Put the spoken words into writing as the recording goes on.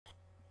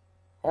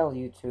Hello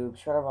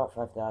YouTube, Shredderbot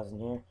 5000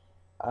 here.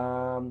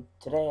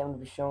 Today I'm going to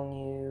be showing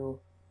you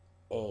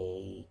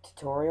a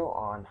tutorial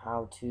on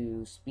how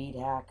to speed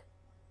hack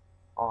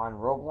on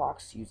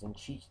Roblox using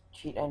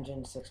Cheat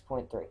Engine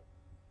 6.3.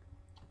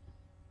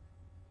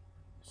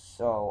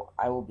 So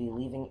I will be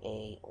leaving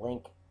a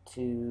link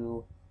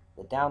to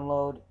the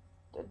download,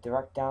 the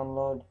direct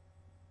download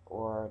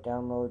or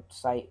download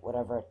site,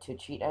 whatever, to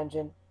Cheat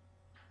Engine,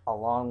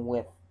 along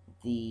with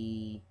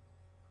the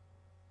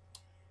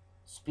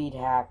speed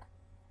hack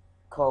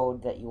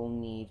code that you will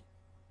need.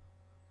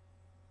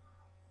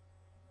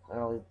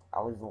 I'll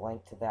leave the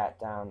link to that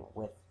down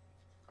with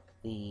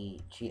the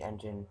cheat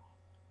engine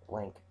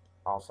link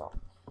also.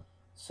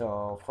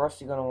 So first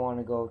you're going to want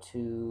to go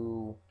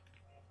to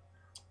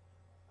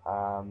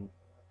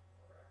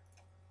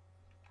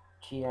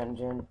cheat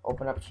engine,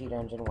 open up cheat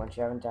engine once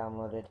you haven't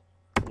downloaded,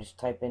 and just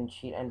type in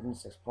cheat engine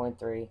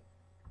 6.3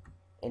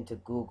 into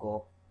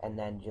Google, and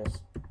then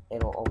just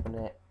it'll open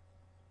it,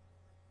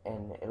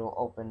 and it'll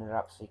open it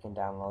up so you can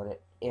download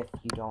it if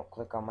you don't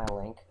click on my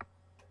link.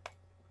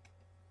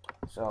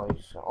 So you're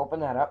just going to open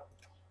that up,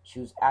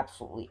 choose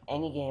absolutely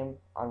any game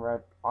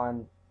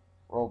on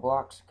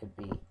Roblox. It could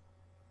be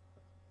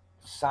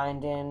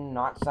signed in,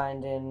 not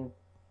signed in,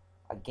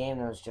 a game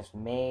that was just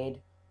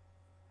made,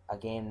 a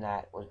game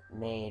that was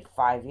made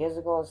 5 years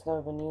ago, it's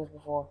never been used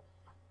before,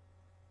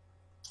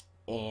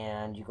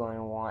 and you're going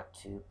to want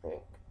to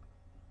pick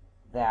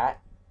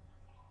that,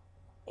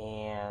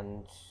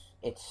 and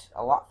it's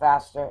a lot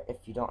faster if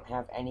you don't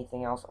have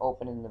anything else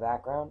open in the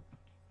background.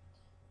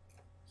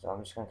 So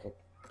I'm just going to click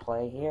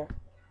play here,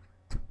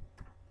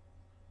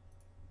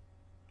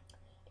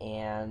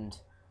 and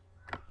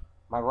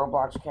my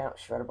Roblox account,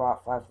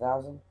 Shredderbot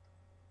 5000,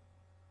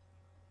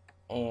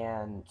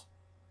 and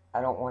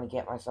I don't want to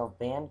get myself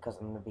banned because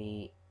I'm going to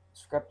be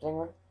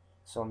scripting her,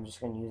 so I'm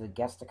just going to use a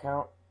guest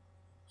account.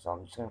 So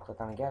I'm just going to click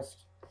on a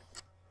guest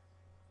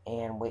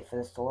and wait for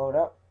this to load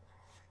up.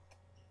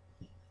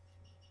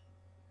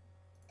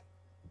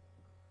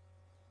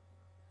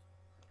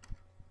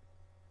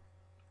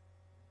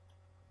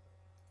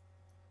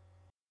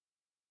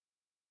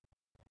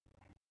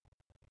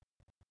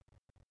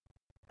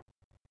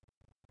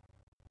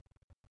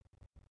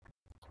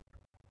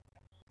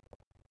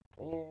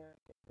 Yeah,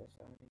 get this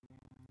out of here.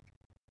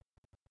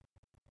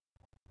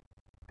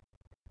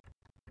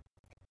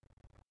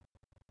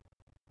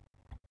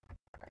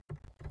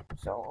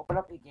 So open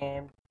up your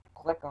game,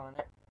 click on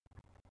it,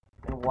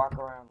 and walk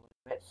around a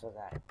little bit so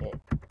that it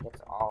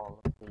gets all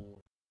of the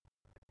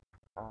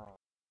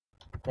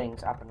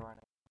things up and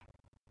running.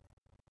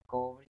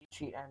 Go over to your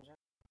cheat engine,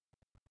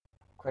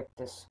 click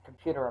this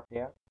computer up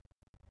here,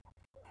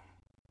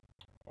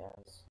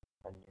 as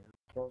a new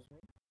kills me.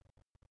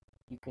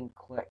 You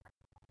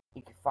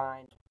can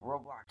find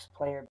Roblox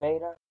Player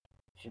Beta,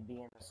 should be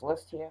in this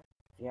list here,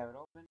 if you have it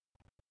open.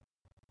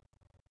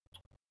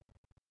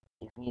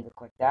 You can either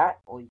click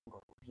that, or you can go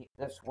to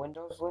this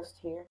Windows list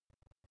here,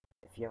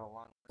 if you have a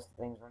long list of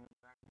things running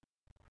back.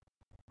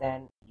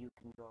 Then you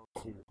can go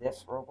to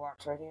this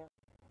Roblox right here.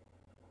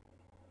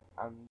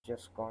 I'm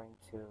just going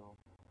to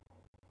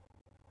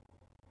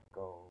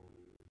go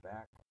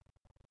back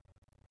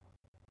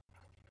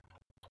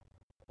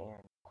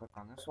and click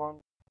on this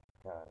one,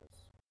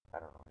 because I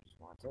don't know, I just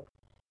want to.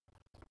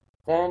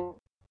 Then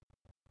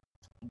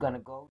I'm going to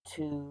go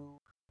to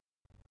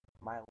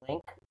my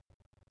link,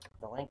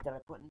 the link that I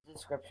put in the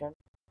description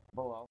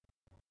below.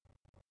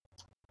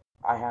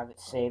 I have it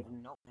saved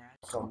in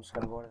Notepad, so I'm just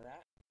going to go to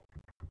that.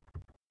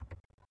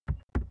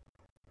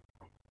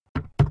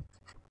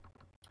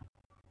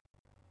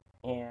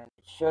 And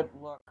it should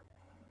look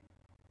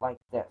like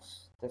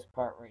this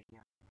part right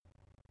here.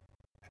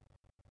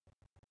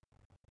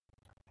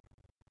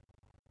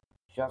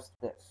 Just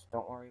this.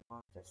 Don't worry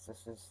about this.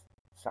 This is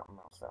something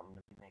else that I'm going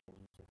to be making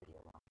a YouTube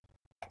video about.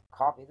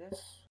 Copy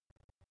this.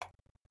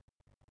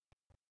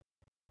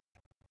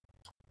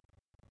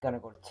 Gonna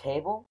go to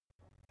table.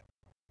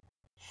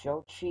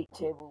 Show cheat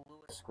table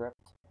Lewis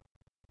script.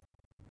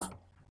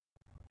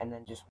 And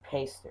then just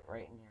paste it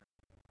right in here.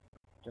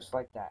 Just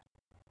like that.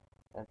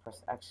 Then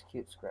press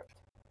execute script.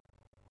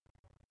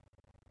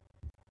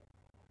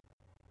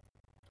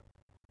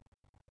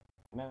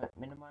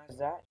 Minimize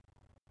that.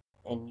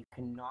 And you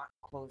cannot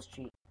close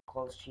cheat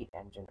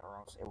engine, or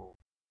else it will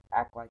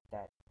act like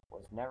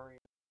you never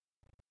even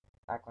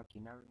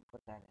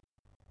put that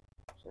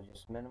in. So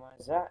just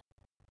minimize that,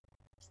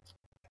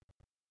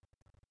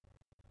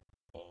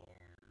 and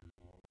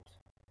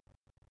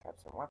have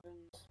some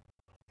weapons.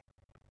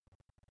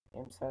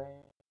 Game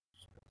setting,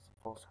 just put this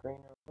full screen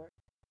real quick,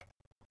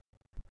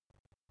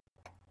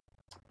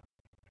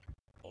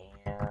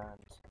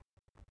 and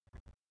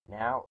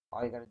now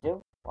all you gotta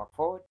do, walk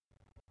forward,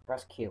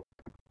 press Q.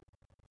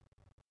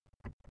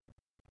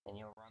 And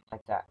you'll run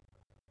like that.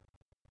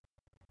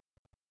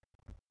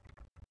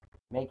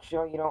 Make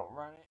sure you don't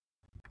run it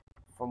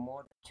for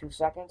more than 2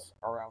 seconds,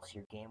 or else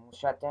your game will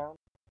shut down.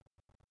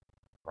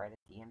 Right at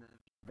the end of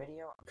the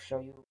video, I'll show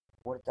you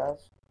what it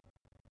does.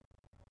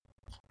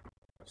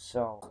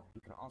 So you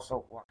can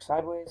also walk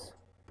sideways,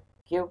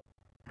 Q,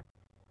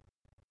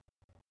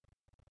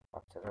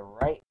 the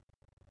right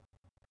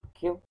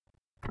queue,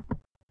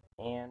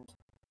 and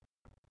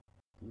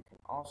you can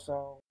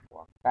also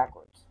walk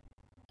backwards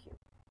queue.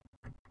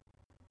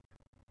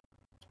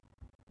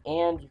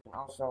 And you can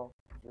also,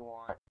 if you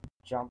want,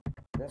 jump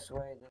this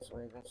way, this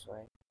way, this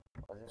way,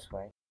 or this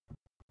way,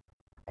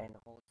 and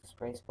hold the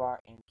spacebar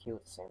and queue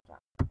at the same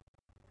time.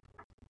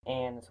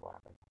 And this will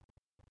happen.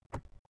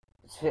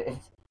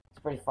 It's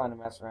pretty fun to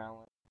mess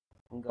around with.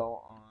 You can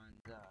go on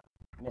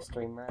the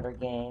mystery murder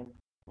game.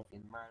 If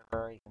you're the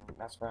murderer, you can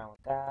mess around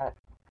with that.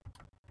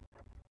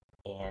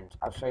 And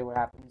I'll show you what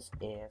happens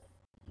if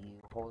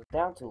you hold it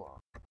down too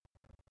long.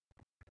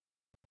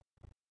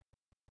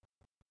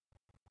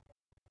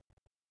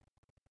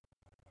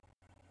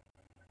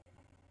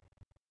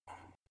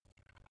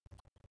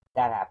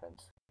 That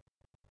happens.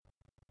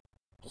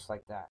 Just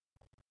like that.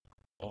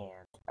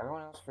 And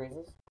everyone else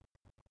freezes.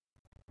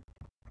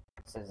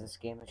 It says this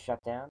game is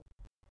shut down.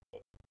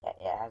 It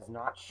has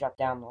not shut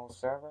down the whole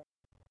server.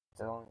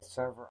 It's only the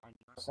server on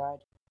your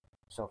side.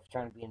 So if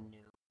you're trying to be a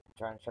noob,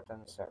 trying to shut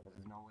down the server,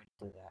 there's no way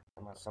to do that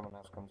unless someone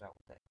else comes out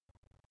with it.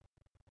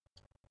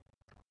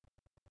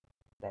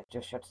 That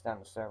just shuts down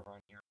the server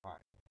on your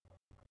part.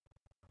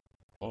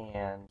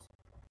 And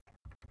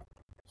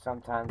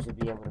sometimes you'll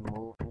be able to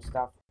move and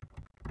stuff,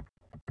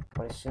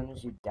 but as soon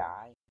as you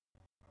die,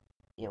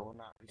 it will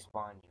not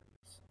respawn you.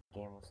 This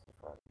game will stay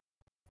frozen.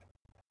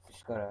 So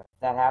just go to, if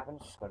that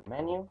happens, just go to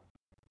menu,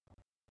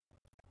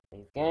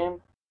 leave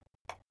game,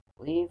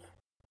 leave,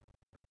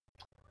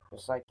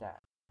 just like that.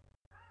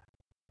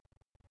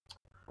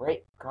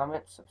 Rate,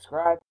 comment,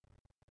 subscribe,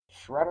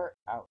 Shredder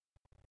out.